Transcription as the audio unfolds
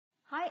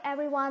Hi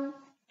everyone,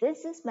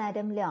 this is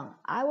Madam Leong.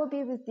 I will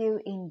be with you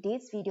in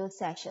this video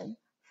session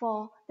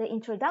for the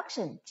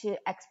introduction to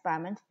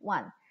experiment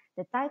 1.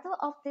 The title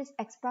of this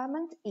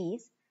experiment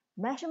is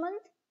Measurement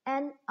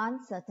and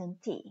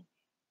Uncertainty.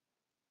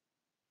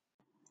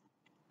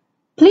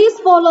 Please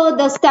follow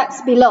the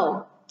steps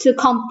below to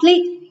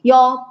complete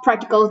your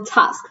practical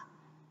task.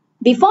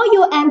 Before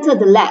you enter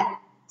the lab,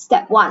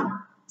 step 1.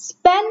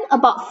 Spend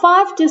about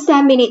 5 to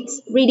 7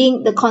 minutes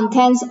reading the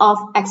contents of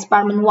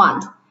experiment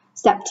 1.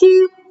 Step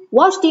 2.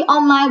 Watch the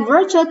online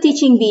virtual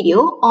teaching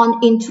video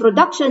on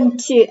Introduction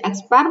to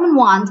Experiment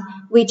 1,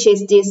 which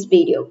is this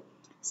video.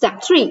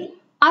 Step 3.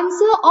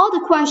 Answer all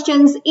the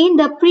questions in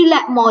the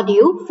pre-lab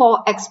module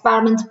for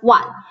experiment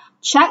 1.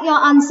 Check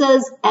your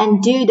answers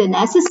and do the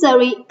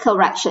necessary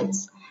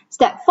corrections.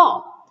 Step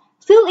 4.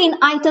 Fill in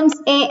items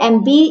A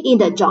and B in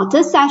the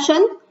jotted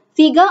section.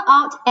 Figure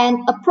out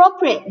an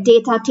appropriate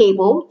data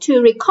table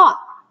to record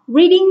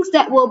readings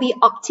that will be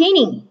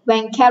obtaining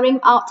when carrying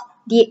out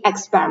the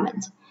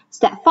experiment.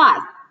 Step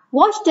 5.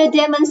 Watch the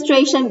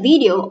demonstration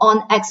video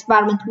on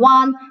experiment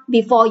 1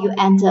 before you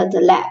enter the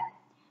lab.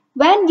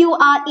 When you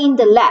are in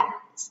the lab,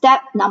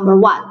 step number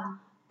 1.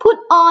 Put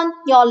on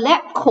your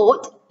lab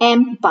coat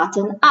and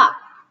button up.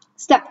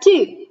 Step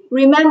 2.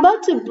 Remember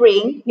to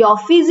bring your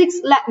physics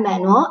lab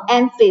manual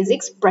and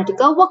physics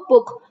practical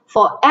workbook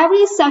for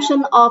every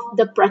session of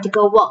the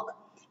practical work.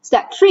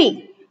 Step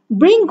 3.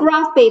 Bring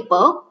graph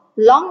paper,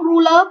 long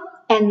ruler,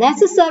 and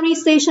necessary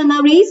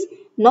stationeries,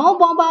 no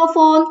mobile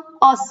phone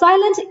or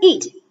silent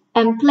it,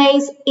 and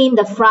place in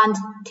the front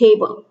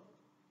table.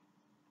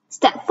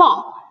 Step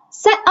 4.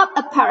 Set up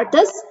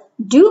apparatus,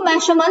 do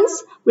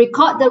measurements,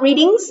 record the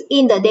readings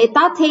in the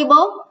data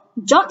table,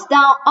 jot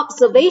down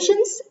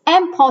observations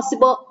and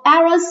possible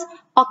errors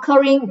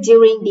occurring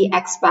during the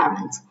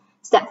experiment.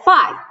 Step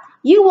 5.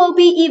 You will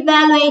be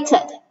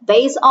evaluated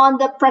based on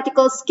the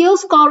practical skill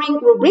scoring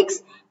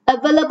rubrics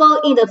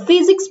available in the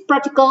physics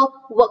practical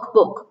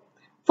workbook.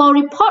 For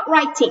report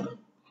writing,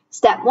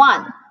 step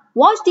 1.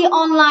 Watch the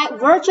online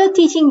virtual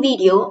teaching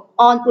video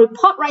on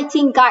report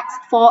writing guides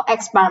for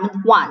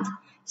experiment 1.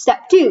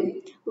 Step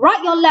 2.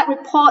 Write your lab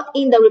report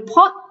in the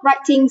report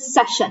writing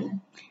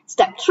section.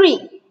 Step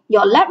 3.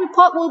 Your lab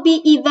report will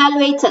be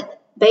evaluated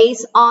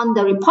based on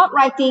the report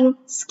writing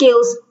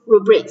skills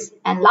rubrics.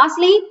 And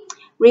lastly,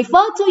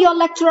 refer to your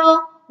lecturer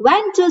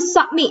when to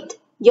submit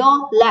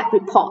your lab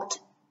report.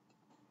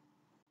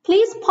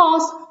 Please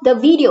pause the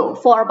video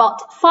for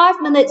about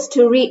 5 minutes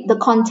to read the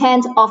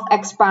content of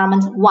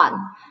experiment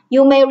 1.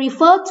 You may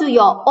refer to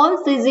your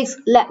own physics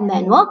lab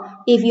manual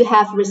if you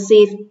have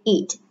received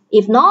it.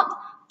 If not,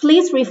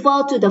 please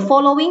refer to the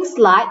following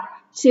slide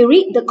to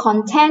read the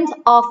content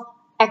of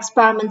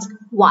experiment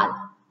 1.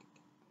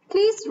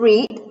 Please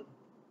read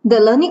the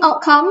learning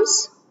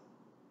outcomes,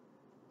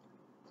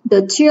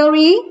 the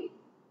theory,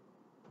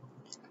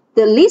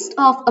 the list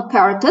of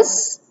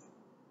apparatus,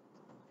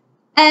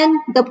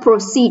 and the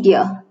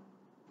procedure.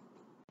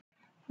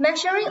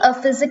 Measuring a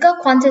physical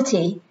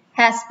quantity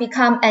has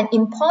become an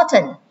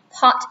important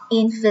part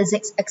in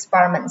physics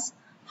experiments.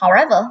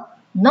 However,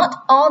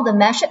 not all the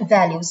measured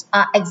values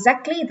are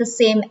exactly the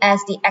same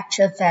as the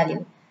actual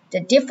value. The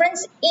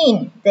difference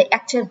in the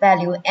actual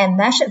value and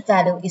measured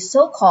value is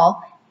so-called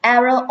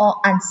error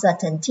or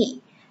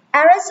uncertainty.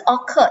 Errors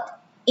occurred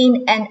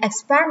in an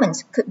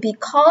experiment could be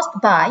caused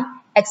by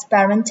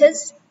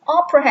experimenters,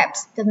 or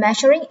perhaps the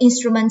measuring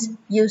instrument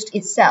used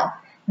itself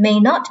may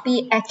not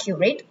be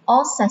accurate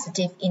or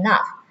sensitive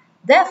enough.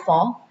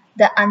 Therefore,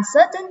 the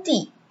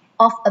uncertainty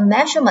of a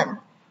measurement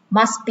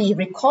must be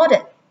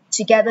recorded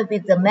together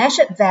with the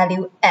measured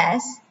value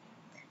as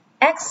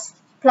x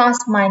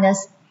plus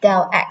minus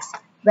del x,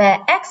 where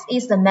x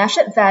is the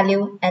measured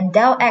value and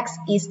del x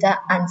is the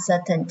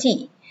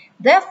uncertainty.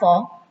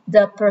 Therefore,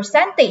 the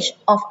percentage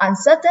of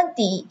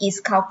uncertainty is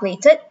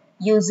calculated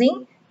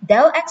using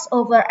del x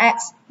over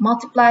x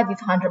multiplied with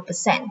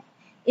 100%.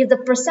 If the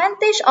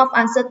percentage of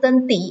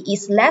uncertainty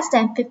is less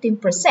than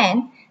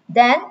 15%,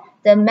 then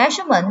the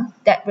measurement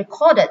that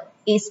recorded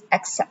is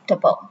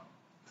acceptable.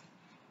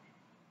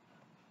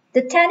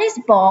 The tennis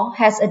ball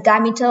has a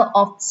diameter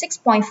of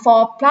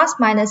 6.4 plus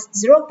minus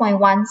 0.1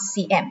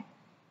 cm.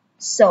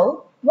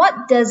 So,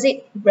 what does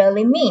it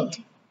really mean?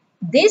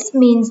 This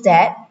means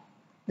that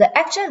the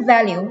actual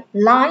value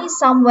lies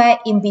somewhere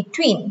in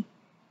between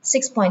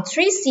 6.3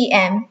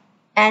 cm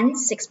and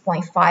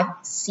 6.5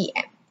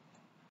 cm.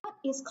 What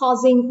is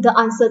causing the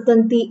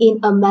uncertainty in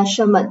a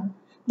measurement?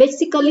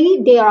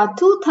 Basically, there are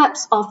two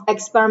types of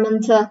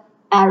experimental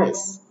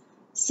errors: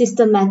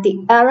 systematic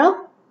error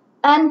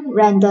and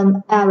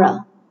random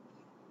error.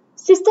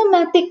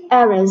 Systematic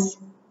errors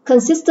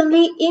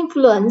consistently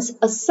influence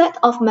a set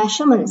of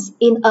measurements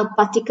in a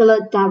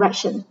particular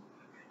direction.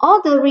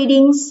 All the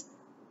readings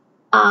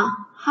are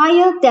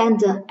higher than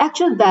the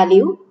actual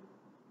value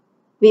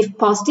with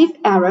positive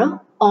error,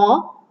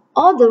 or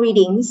all the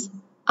readings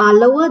are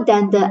lower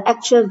than the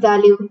actual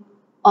value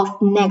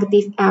of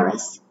negative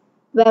errors.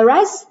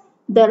 Whereas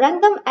the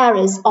random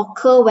errors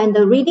occur when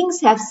the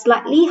readings have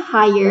slightly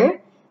higher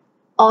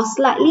or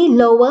slightly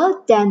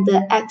lower than the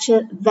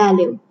actual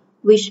value,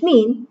 which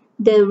means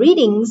the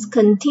readings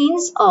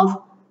contains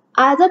of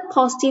either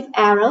positive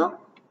error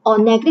or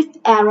negative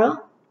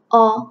error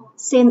or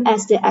same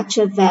as the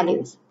actual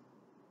values.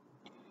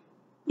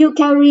 You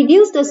can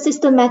reduce the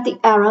systematic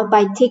error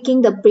by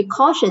taking the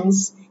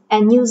precautions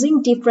and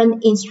using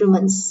different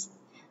instruments,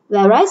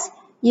 whereas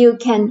you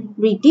can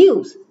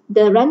reduce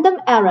the random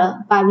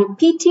error by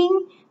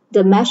repeating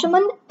the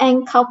measurement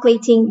and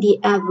calculating the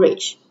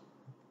average.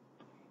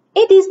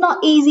 It is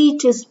not easy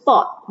to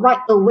spot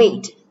right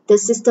away the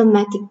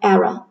systematic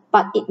error,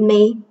 but it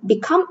may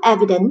become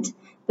evident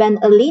when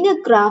a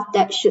linear graph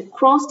that should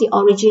cross the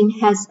origin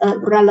has a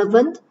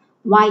relevant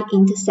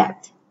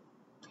y-intercept.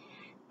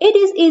 It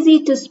is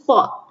easy to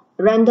spot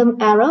random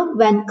error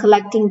when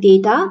collecting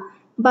data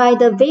by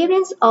the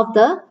variance of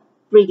the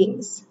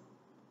readings.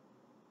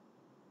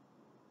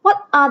 What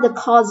are the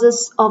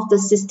causes of the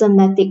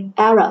systematic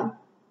error?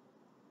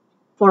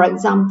 For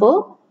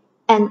example,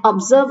 an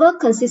observer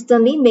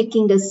consistently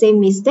making the same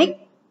mistake,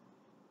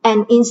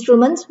 an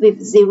instrument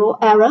with zero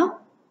error,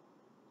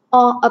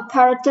 or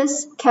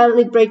apparatus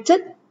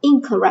calibrated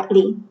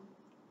incorrectly.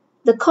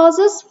 The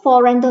causes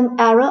for random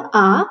error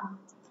are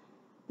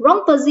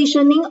wrong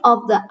positioning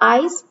of the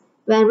eyes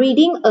when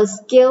reading a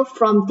scale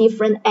from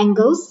different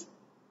angles,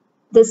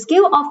 the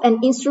scale of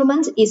an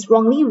instrument is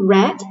wrongly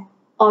read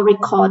or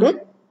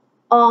recorded,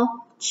 or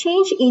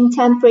change in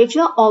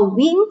temperature or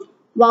wind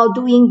while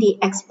doing the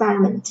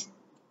experiment.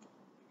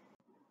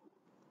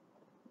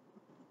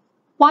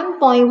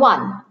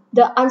 1.1.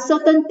 The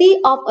uncertainty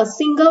of a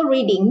single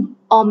reading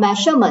or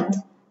measurement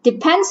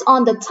depends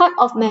on the type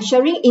of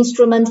measuring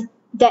instrument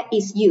that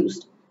is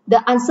used.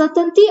 The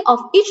uncertainty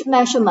of each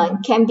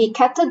measurement can be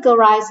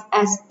categorized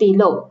as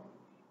below.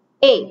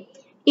 A.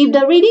 If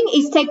the reading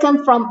is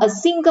taken from a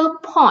single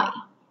point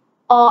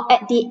or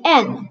at the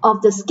end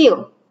of the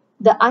scale,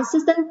 the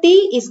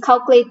uncertainty is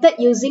calculated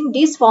using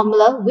this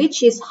formula,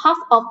 which is half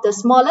of the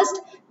smallest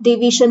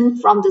division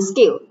from the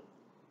scale.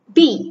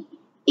 B.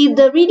 If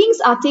the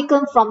readings are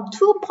taken from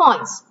 2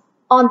 points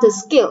on the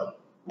scale,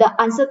 the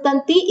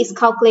uncertainty is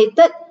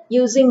calculated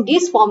using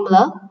this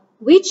formula,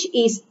 which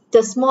is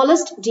the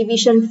smallest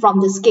division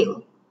from the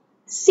scale.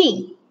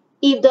 C.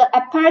 If the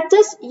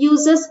apparatus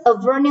uses a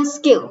vernier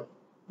scale,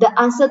 the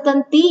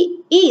uncertainty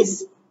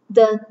is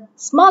the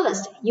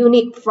smallest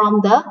unit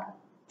from the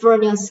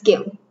vernier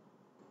scale.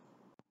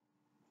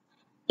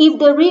 If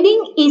the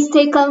reading is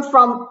taken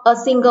from a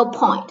single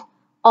point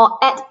or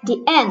at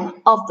the end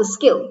of the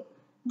scale,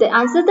 the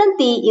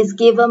uncertainty is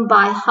given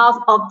by half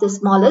of the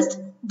smallest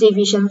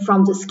division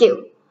from the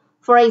scale.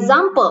 For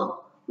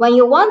example, when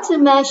you want to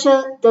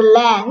measure the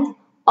length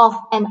of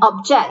an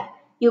object,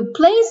 you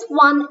place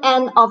one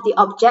end of the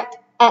object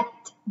at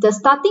the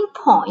starting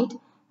point,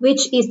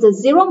 which is the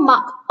 0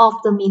 mark of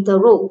the meter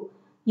rule.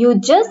 You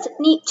just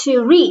need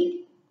to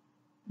read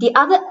the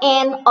other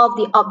end of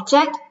the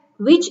object,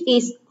 which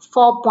is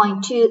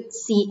 4.2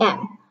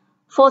 cm.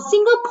 For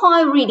single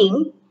point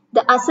reading,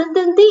 the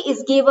uncertainty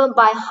is given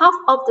by half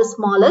of the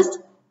smallest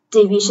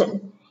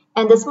division,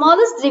 and the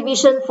smallest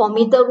division for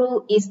meter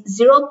rule is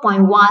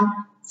 0.1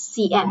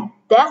 cm.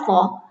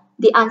 Therefore,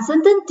 the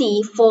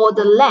uncertainty for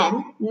the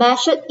length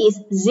measured is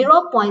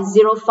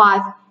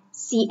 0.05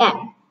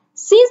 cm.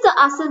 Since the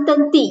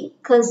uncertainty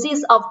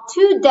consists of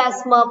 2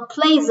 decimal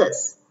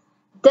places,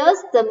 thus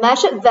the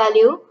measured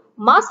value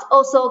must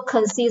also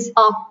consist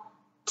of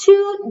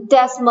 2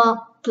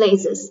 decimal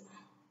places.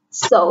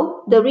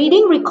 So, the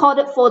reading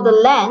recorded for the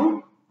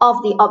length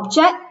of the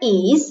object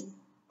is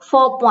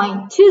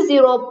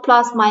 4.20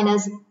 plus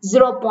minus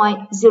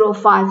 0.05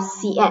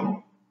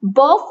 cm.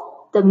 Both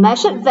the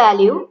measured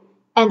value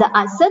and the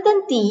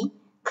uncertainty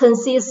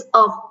consist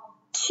of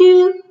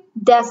 2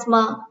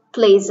 decimal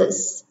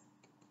places.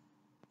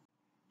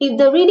 If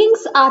the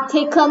readings are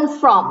taken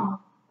from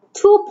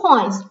 2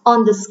 points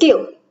on the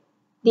scale,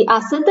 the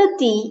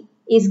uncertainty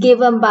is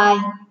given by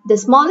the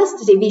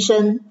smallest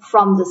division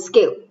from the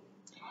scale.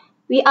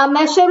 We are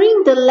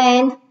measuring the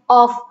length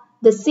of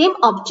the same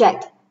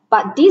object,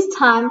 but this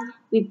time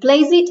we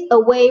place it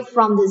away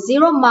from the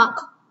 0 mark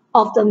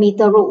of the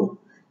meter rule.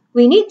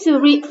 We need to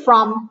read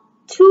from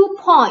 2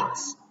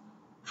 points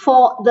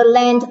for the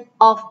length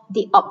of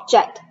the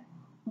object.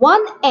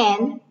 One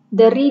end,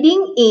 the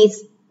reading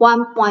is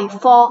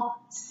 1.4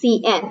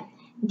 cm.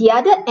 The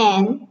other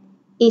end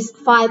is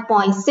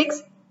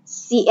 5.6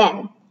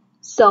 cm.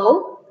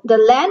 So, the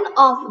length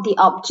of the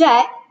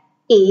object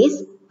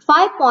is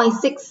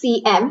 5.6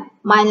 cm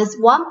minus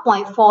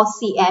 1.4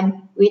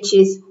 cm, which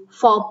is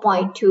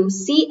 4.2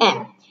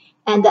 cm.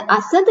 And the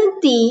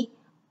uncertainty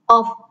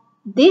of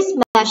this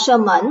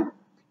measurement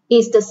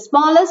is the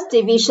smallest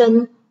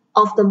division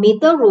of the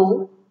meter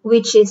rule,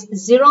 which is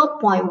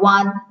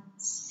 0.1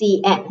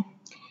 cm.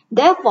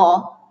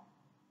 Therefore,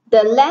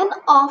 the length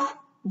of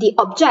the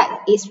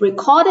object is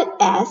recorded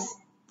as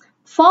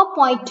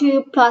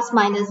 4.2 plus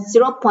minus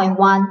 0.1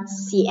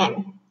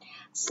 cm.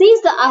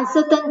 Since the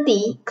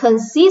uncertainty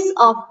consists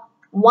of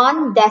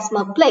 1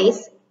 decimal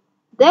place,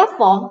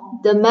 therefore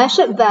the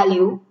measured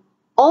value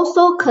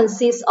also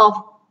consists of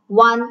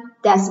 1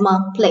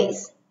 decimal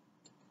place.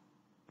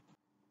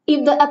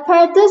 If the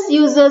apparatus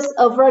uses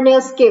a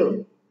vernier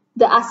scale,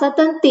 the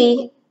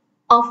uncertainty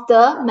of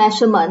the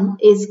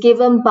measurement is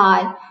given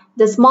by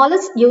the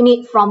smallest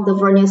unit from the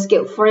vernier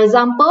scale. For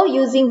example,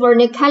 using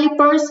vernier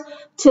calipers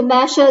to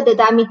measure the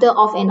diameter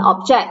of an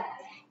object.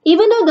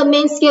 Even though the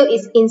main scale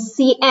is in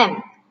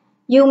cm,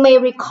 you may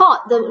record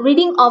the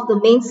reading of the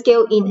main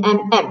scale in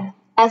mm,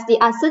 as the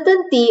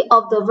uncertainty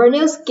of the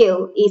vernier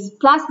scale is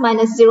plus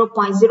minus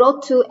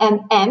 0.02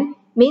 mm,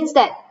 means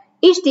that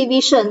each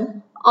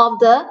division of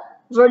the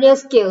vernier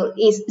scale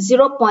is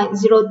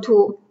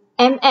 0.02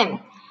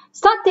 mm.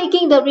 Start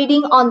taking the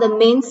reading on the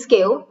main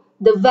scale.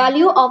 The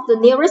value of the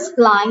nearest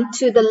line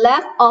to the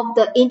left of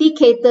the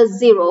indicator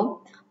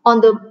 0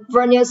 on the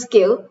vernier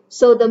scale,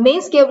 so the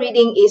main scale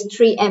reading is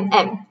 3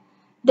 mm.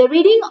 The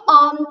reading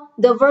on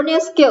the vernier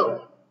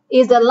scale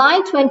is the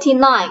line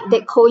 29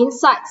 that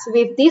coincides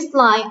with this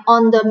line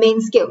on the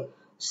main scale.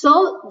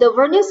 So the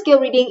vernier scale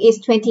reading is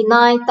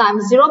 29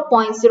 times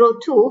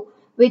 0.02,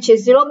 which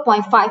is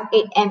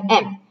 0.58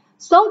 mm.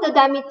 So the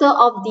diameter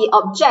of the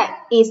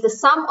object is the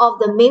sum of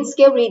the main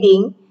scale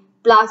reading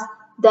plus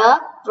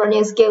the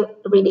vernier scale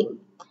reading.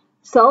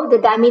 So the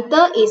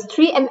diameter is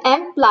 3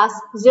 mm plus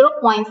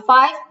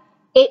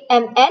 0.58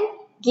 mm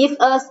gives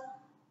us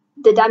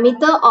the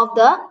diameter of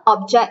the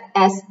object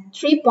as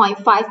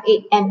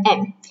 3.58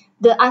 mm.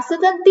 The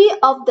uncertainty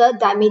of the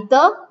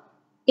diameter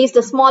is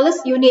the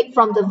smallest unit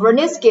from the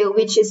vernier scale,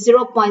 which is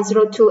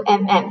 0.02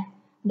 mm.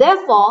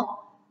 Therefore,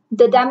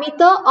 the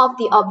diameter of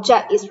the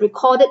object is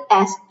recorded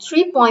as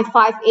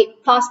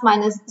 3.58 plus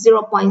minus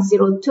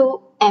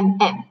 0.02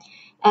 mm.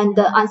 And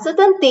the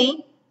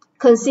uncertainty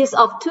consists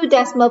of 2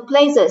 decimal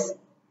places,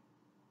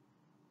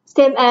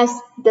 same as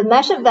the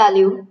measured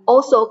value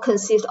also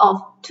consists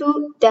of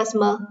 2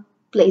 decimal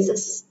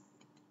places.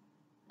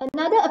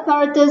 Another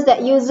apparatus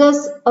that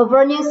uses a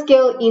vernier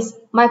scale is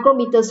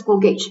micrometer screw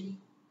gauge.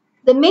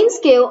 The main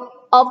scale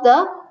of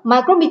the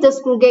micrometer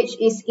screw gauge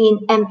is in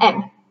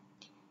mm,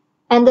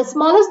 and the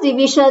smallest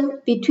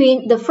division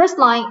between the first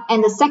line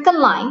and the second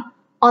line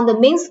on the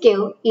main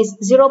scale is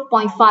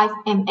 0.5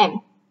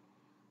 mm.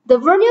 The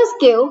vernier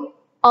scale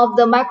of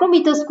the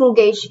micrometer screw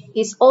gauge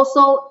is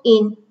also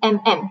in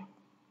mm,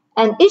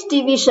 and each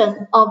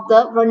division of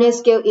the vernier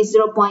scale is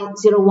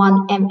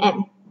 0.01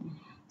 mm.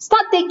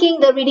 Start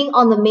taking the reading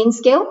on the main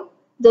scale.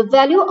 The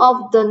value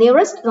of the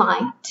nearest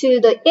line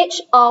to the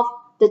edge of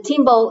the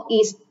thimble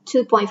is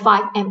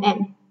 2.5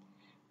 mm.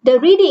 The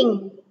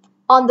reading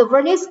on the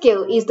vernier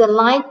scale is the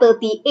line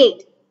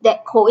 38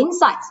 that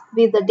coincides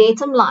with the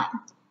datum line.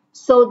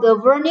 So the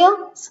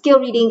vernier scale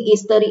reading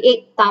is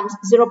 38 times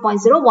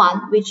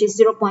 0.01, which is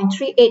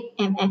 0.38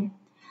 mm.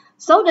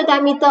 So the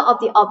diameter of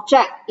the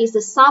object is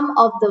the sum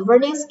of the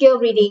vernier scale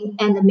reading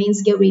and the main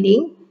scale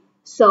reading.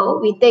 So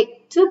we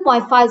take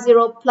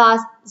 2.50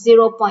 plus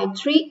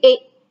 0.38,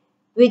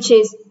 which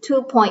is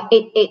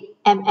 2.88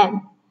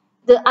 mm.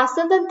 The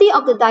uncertainty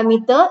of the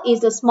diameter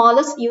is the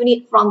smallest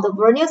unit from the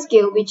vernier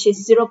scale, which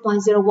is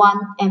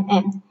 0.01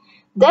 mm.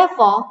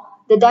 Therefore,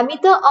 the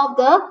diameter of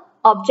the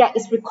object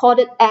is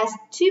recorded as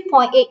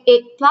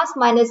 2.88 plus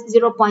minus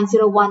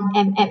 0.01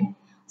 mm.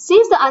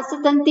 Since the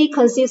uncertainty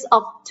consists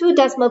of 2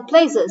 decimal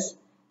places,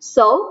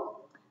 so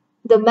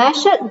the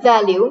measured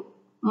value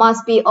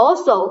must be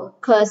also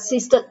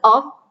consisted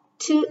of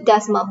 2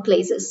 decimal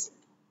places.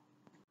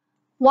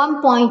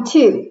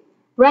 1.2.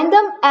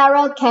 Random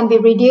error can be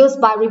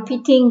reduced by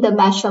repeating the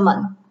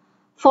measurement.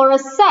 For a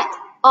set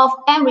of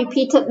n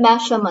repeated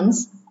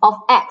measurements of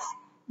x,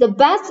 the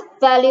best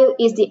value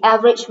is the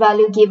average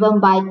value given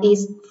by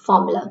this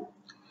formula.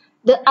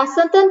 The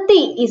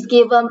uncertainty is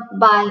given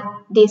by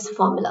this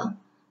formula.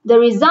 The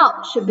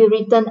result should be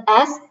written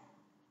as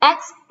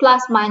x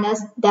plus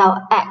minus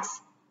del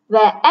x,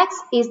 where x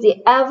is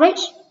the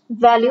average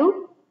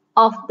value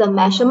of the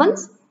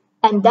measurements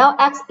and del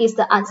x is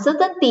the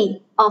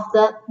uncertainty of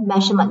the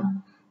measurement.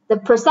 The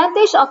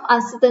percentage of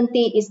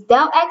uncertainty is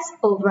del x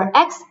over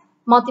x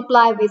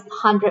multiplied with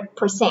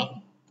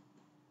 100%.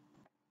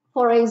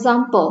 For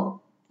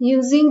example,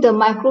 using the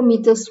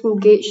micrometer screw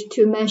gauge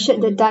to measure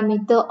the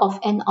diameter of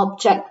an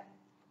object.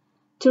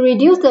 To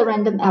reduce the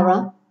random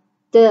error,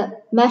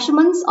 the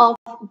measurements of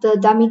the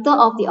diameter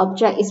of the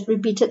object is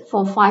repeated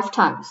for 5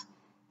 times.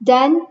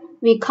 Then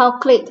we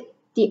calculate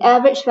the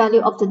average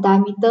value of the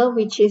diameter,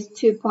 which is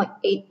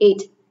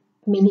 2.88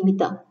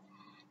 mm.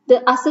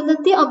 The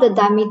uncertainty of the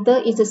diameter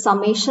is the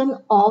summation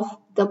of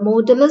the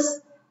modulus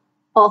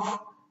of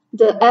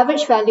the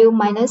average value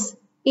minus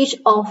each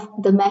of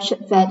the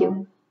measured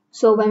value.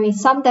 So when we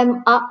sum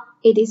them up,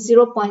 it is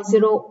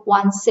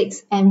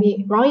 0.016 and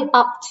we round it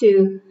up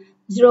to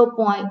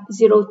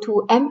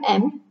 0.02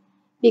 mm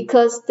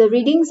because the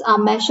readings are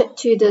measured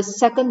to the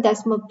second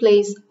decimal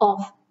place of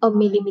a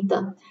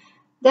millimeter.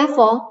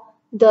 Therefore,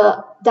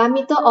 the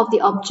diameter of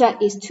the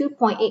object is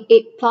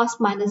 2.88 plus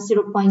minus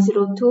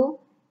 0.02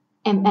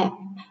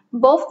 mm.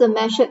 Both the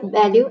measured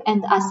value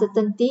and the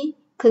uncertainty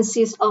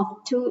consist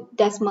of 2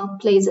 decimal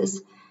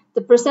places.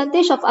 The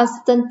percentage of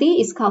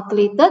uncertainty is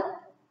calculated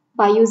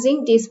by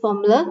using this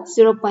formula,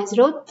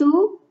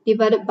 0.02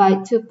 divided by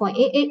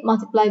 2.88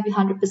 multiplied with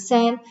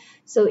 100%,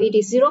 so it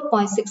is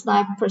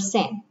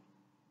 0.69%.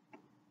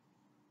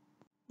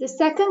 The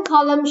second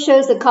column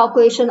shows the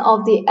calculation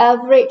of the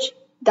average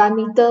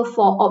diameter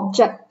for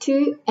object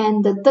 2,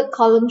 and the third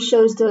column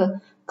shows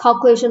the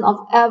calculation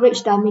of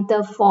average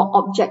diameter for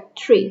object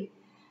 3.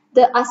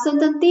 The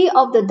uncertainty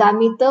of the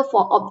diameter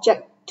for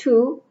object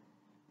 2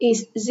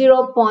 is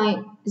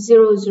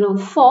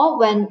 0.004.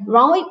 When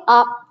rounded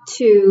up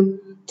to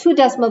 2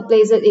 decimal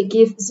places, it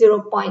gives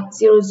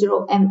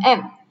 0.00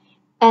 mm.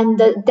 And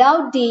the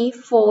del D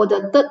for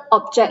the third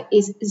object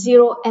is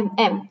 0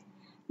 mm.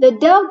 The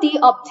del D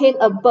obtained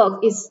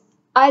above is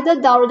either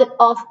rounded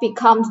off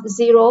becomes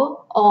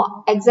 0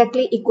 or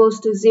exactly equals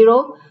to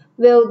 0.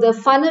 Will the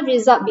final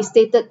result be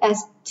stated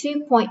as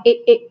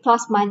 2.88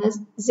 plus minus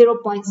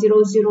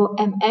 0.00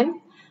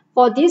 mm?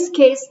 For this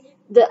case,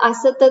 the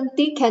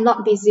uncertainty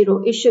cannot be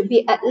 0. It should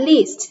be at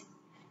least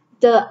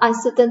the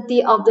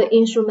uncertainty of the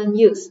instrument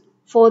used.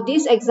 For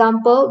this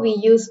example, we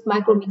use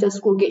micrometer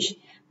screw gauge.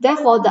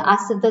 Therefore, the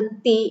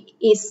uncertainty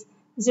is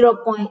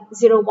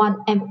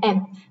 0.01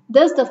 mm.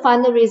 Thus, the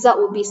final result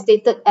will be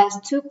stated as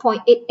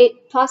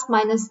 2.88 plus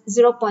minus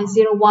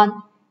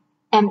 0.01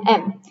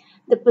 mm.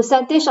 The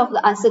percentage of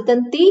the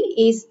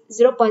uncertainty is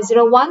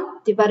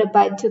 0.01 divided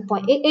by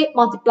 2.88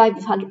 multiplied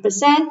with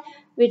 100%,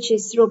 which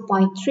is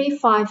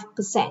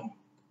 0.35%.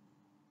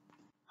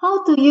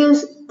 How to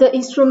use the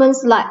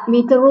instruments like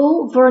meter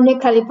rule, vernier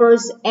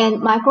calipers, and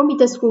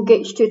micrometer screw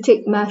gauge to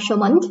take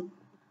measurement.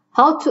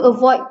 How to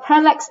avoid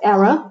parallax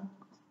error.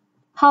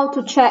 How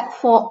to check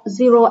for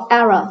zero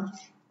error.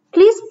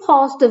 Please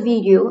pause the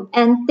video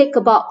and take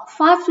about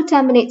 5 to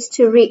 10 minutes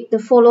to read the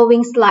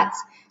following slides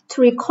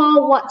to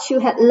recall what you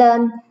had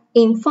learned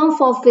in Form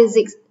 4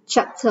 Physics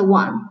Chapter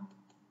 1.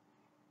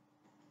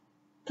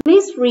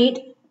 Please read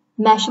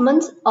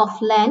measurement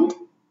of length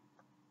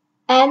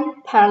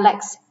and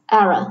parallax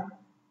error.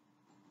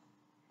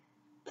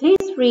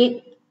 Please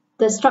read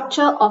the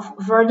structure of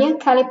vernier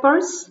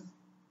calipers,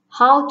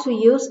 how to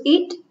use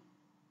it,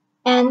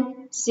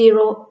 and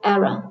zero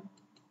error.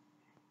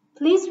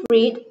 Please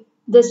read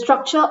the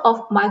structure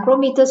of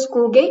micrometer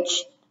screw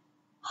gauge,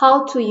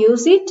 how to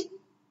use it,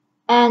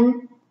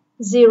 and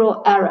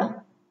zero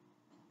error.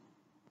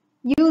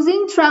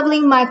 Using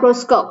traveling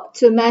microscope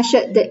to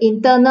measure the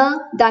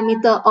internal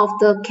diameter of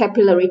the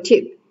capillary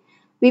tube.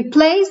 We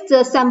place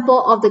the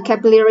sample of the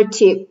capillary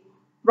tube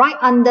right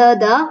under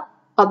the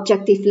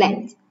objective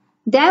lens.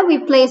 Then we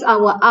place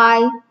our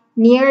eye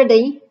near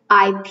the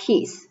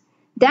eyepiece.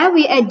 Then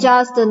we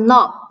adjust the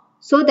knob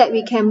so that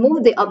we can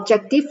move the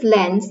objective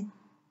lens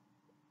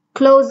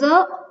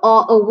closer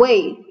or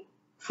away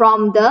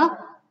from the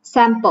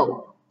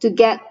sample to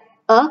get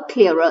a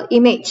clearer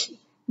image.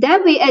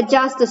 Then we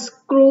adjust the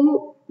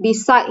screw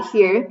beside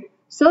here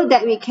so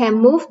that we can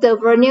move the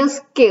vernier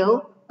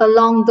scale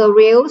along the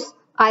rails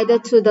either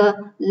to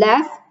the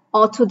left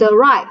or to the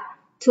right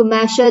to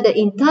measure the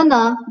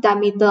internal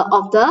diameter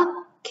of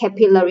the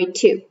capillary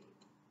tube.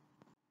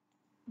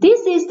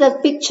 This is the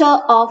picture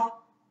of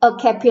a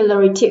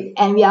capillary tube,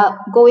 and we are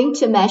going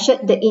to measure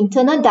the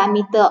internal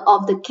diameter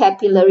of the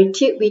capillary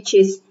tube, which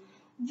is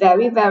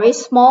very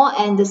small,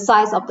 and the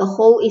size of the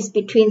hole is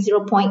between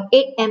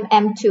 0.8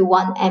 mm to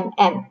 1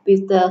 mm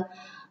with the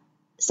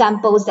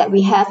samples that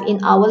we have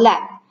in our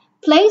lab.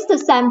 Place the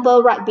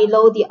sample right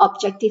below the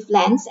objective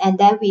lens, and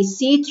then we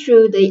see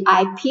through the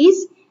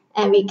eyepiece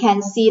and we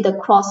can see the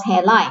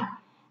crosshair line.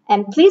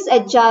 And please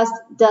adjust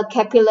the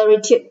capillary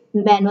tube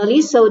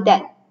manually so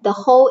that the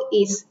hole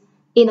is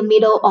in the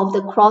middle of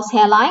the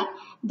crosshair line.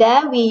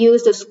 Then we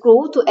use the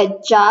screw to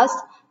adjust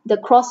the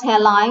crosshair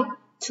line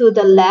to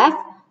the left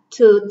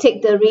to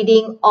take the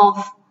reading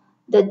of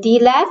the D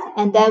left,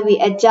 and then we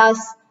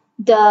adjust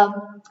the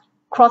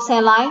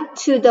crosshair line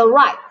to the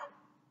right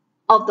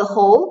of the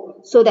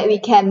hole so that we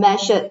can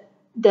measure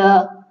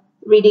the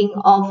reading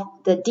of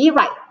the D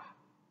right.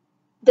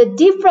 The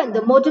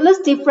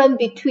modulus difference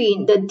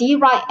between the D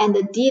right and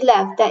the D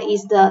left, that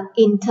is the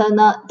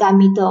internal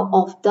diameter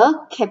of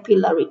the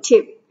capillary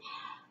tube.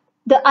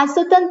 The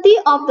uncertainty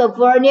of the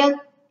vernier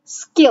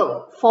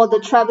scale for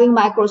the traveling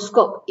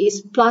microscope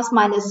is plus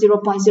minus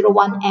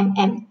 0.01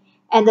 mm,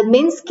 and the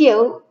main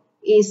scale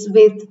is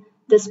with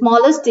the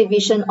smallest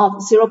division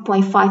of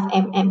 0.5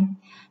 mm.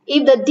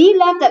 If the D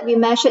left that we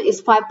measured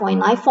is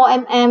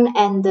 5.94 mm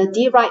and the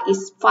D right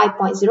is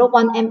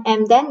 5.01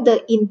 mm, then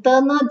the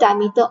internal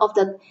diameter of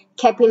the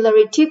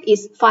capillary tube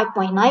is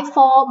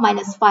 5.94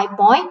 minus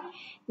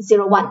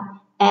 5.01,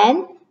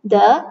 and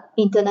the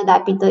internal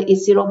diameter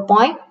is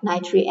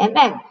 0.93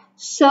 mm.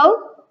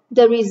 So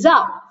the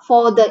result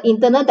for the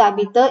internal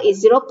diameter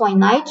is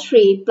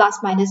 0.93 plus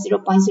minus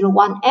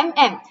 0.01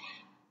 mm.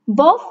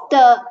 Both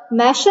the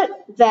measured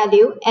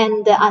value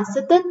and the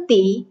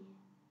uncertainty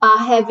are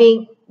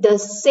having the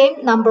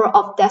same number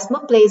of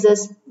decimal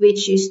places,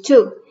 which is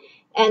 2.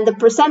 And the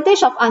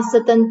percentage of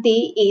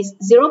uncertainty is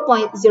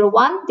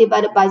 0.01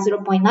 divided by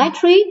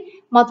 0.93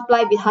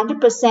 multiplied with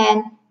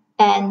 100%,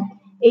 and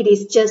it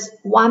is just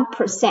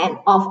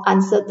 1% of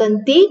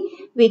uncertainty,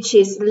 which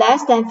is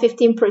less than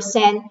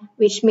 15%,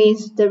 which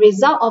means the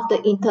result of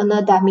the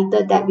internal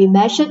diameter that we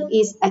measured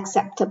is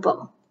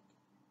acceptable.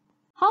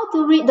 How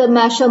to read the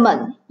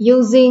measurement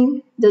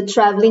using the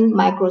traveling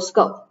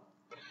microscope?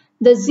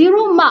 The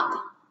 0 mark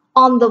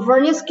on the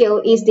vernier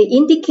scale is the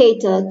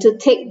indicator to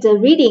take the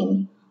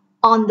reading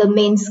on the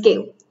main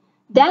scale.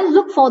 Then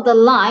look for the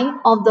line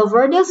of the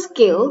vernier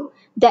scale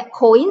that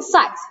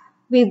coincides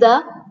with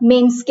the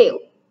main scale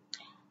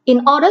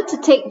in order to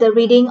take the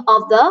reading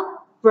of the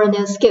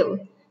vernier scale.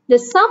 The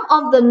sum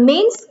of the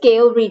main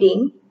scale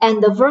reading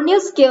and the vernier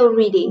scale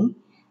reading,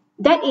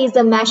 that is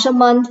the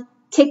measurement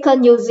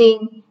taken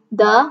using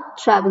the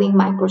traveling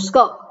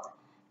microscope.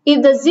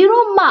 If the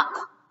 0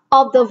 mark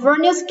of the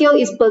vernier scale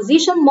is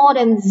positioned more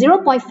than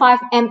 0.5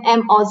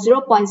 mm or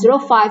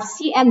 0.05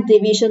 cm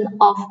deviation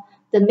of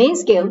the main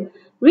scale,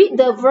 read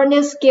the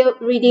vernier scale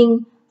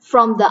reading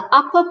from the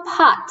upper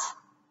part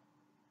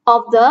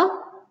of the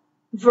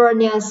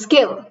vernier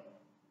scale.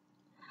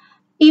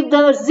 If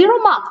the 0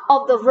 mark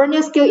of the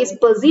vernier scale is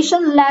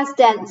positioned less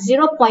than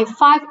 0.5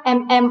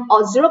 mm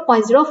or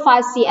 0.05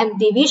 cm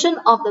deviation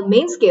of the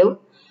main scale,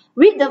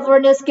 read the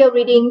vernier scale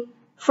reading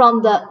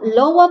from the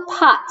lower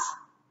part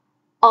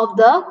of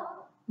the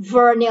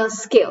vernier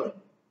scale.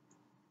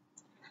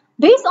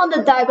 Based on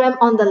the diagram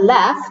on the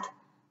left,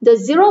 the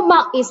 0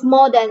 mark is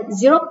more than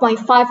 0.5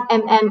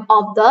 mm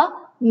of the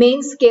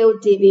main scale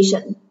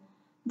division.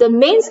 The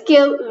main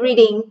scale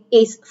reading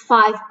is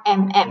 5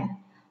 mm.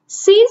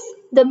 Since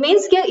the main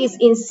scale is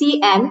in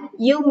cm,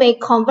 you may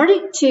convert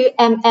it to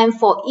mm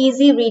for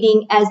easy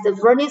reading as the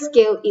vernier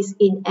scale is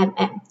in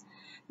mm.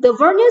 The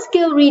vernier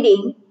scale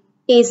reading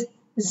is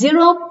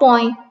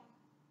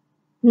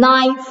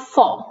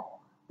 0.94.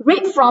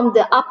 Read from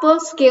the upper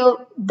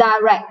scale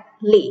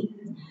directly.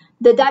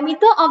 The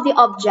diameter of the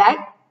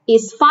object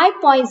is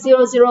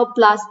 5.00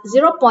 plus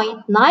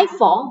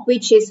 0.94,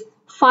 which is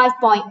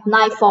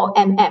 5.94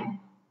 mm.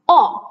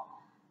 Or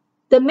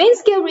the main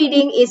scale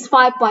reading is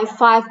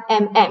 5.5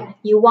 mm.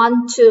 You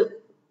want to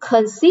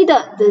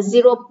consider the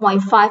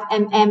 0.5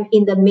 mm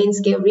in the main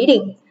scale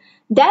reading.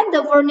 Then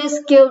the vernier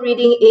scale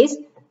reading is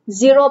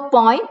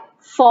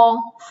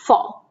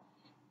 0.44.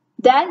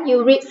 Then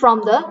you read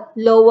from the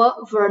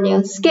lower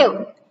vernier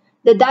scale.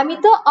 The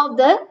diameter of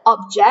the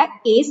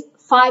object is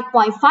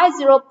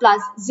 5.50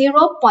 plus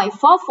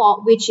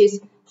 0.44, which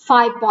is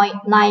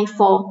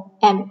 5.94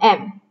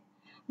 mm.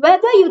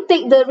 Whether you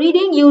take the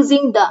reading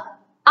using the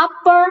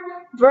upper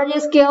vernier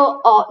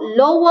scale or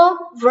lower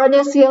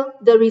vernier scale,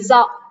 the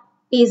result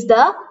is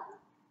the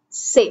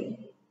same.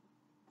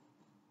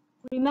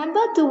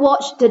 Remember to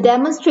watch the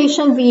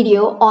demonstration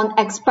video on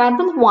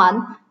experiment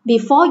 1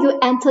 before you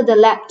enter the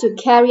lab to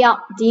carry out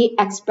the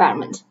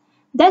experiment.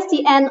 That's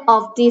the end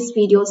of this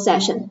video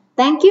session.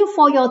 Thank you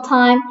for your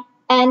time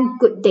and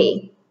good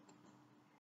day.